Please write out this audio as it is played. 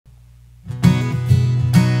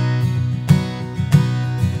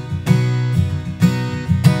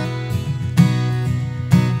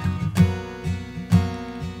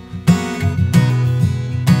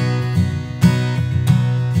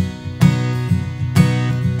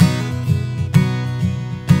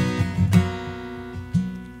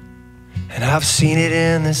I've seen it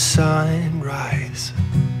in the sunrise.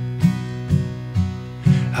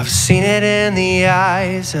 I've seen it in the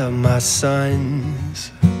eyes of my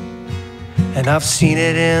sons, and I've seen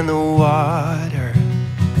it in the water,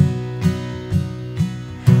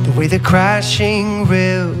 the way the crashing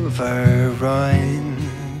river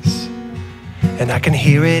runs. And I can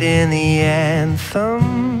hear it in the anthem,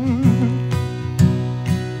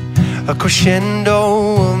 a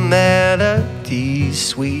crescendo, a melody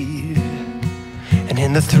sweet, and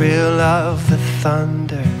in the thrill of the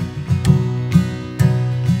thunder,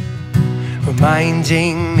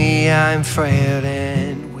 reminding me I'm frail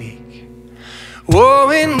and weak. Oh,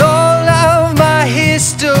 in all of my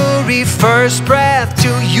history, first breath to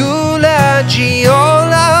eulogy,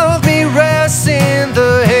 all of me rests in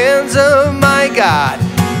the hands of my God.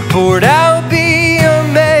 Poured out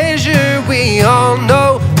beyond measure, we all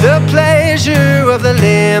know the pleasure of the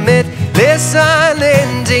limitless,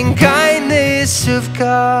 unending kindness of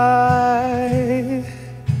God.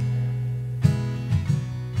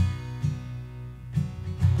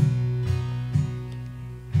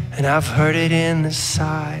 And I've heard it in the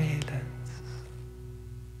silence,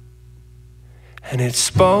 and it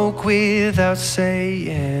spoke without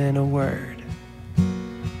saying a word.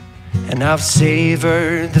 And I've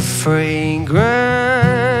savored the fragrance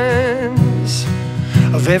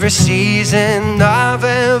of every season I've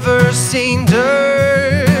ever seen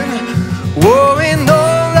turn. Oh, in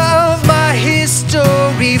all of my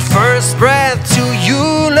history, first breath to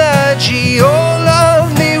eulogy, all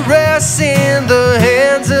of me rests in the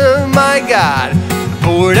hands of my God.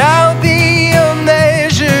 Poured out beyond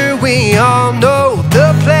measure, we all know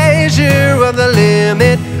the pleasure of the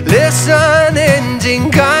limitless, unending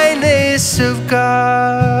kindness of God.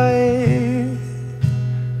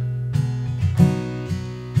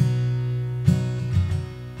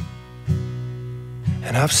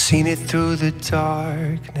 And I've seen it through the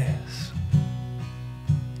darkness,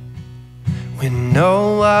 when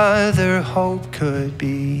no other hope could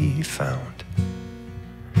be found.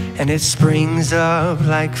 And it springs up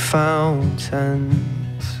like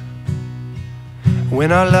fountains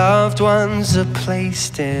when our loved ones are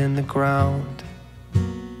placed in the ground.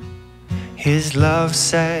 His love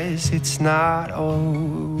says it's not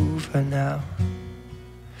over now.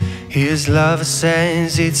 His love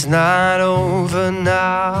says it's not over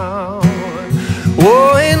now.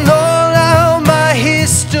 Oh, in all of my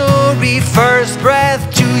history, first breath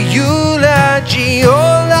to eulogy,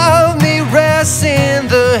 all of me rests in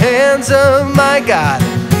the hands of my God.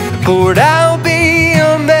 Poured out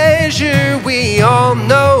beyond measure, we all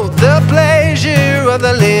know the pleasure of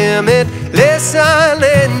the limitless,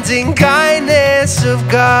 unending kindness of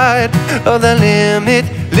God. Of the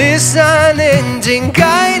limitless, unending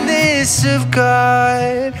kindness of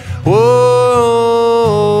God. Whoa.